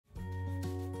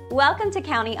Welcome to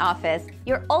County Office,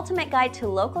 your ultimate guide to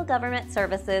local government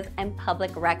services and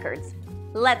public records.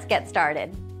 Let's get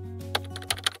started.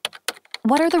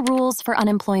 What are the rules for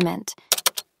unemployment?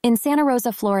 In Santa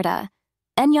Rosa, Florida,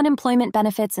 any unemployment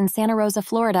benefits in Santa Rosa,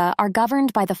 Florida are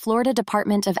governed by the Florida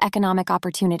Department of Economic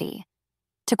Opportunity.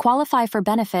 To qualify for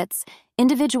benefits,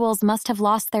 individuals must have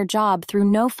lost their job through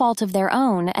no fault of their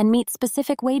own and meet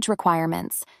specific wage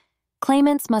requirements.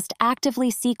 Claimants must actively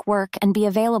seek work and be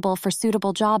available for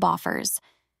suitable job offers.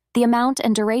 The amount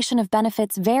and duration of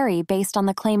benefits vary based on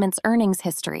the claimant's earnings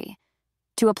history.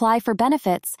 To apply for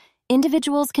benefits,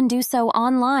 individuals can do so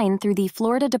online through the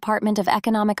Florida Department of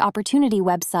Economic Opportunity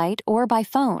website or by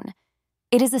phone.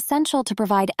 It is essential to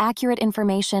provide accurate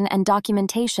information and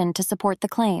documentation to support the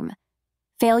claim.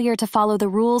 Failure to follow the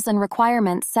rules and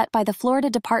requirements set by the Florida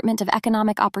Department of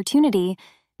Economic Opportunity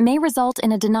may result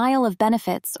in a denial of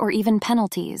benefits or even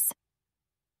penalties.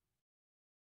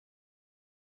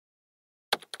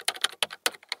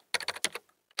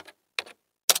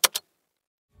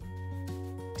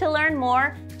 To learn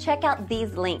more, check out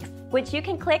these links, which you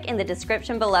can click in the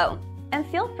description below. And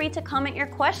feel free to comment your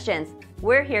questions.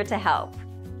 We're here to help.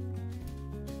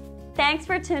 Thanks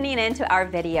for tuning in to our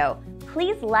video.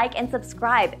 Please like and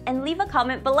subscribe and leave a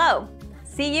comment below.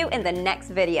 See you in the next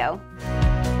video.